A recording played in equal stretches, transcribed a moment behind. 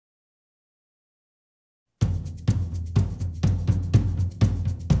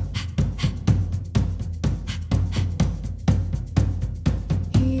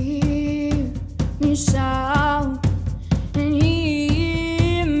me shout and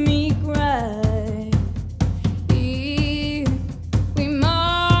hear me cry. Here we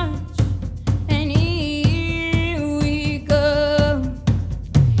march and here we go.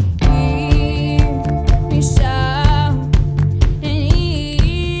 Hear me shout and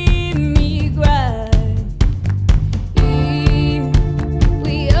hear me cry. Here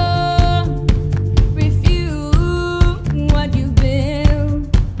we all refute what you build.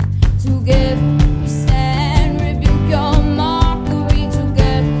 Together we stand, rebuke your mockery.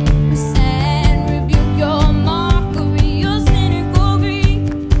 Together we stand, rebuke your mockery. Your cynical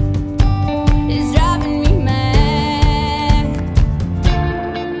greed is driving me mad.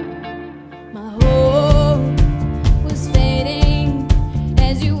 My hope was fading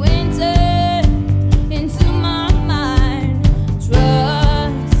as you entered.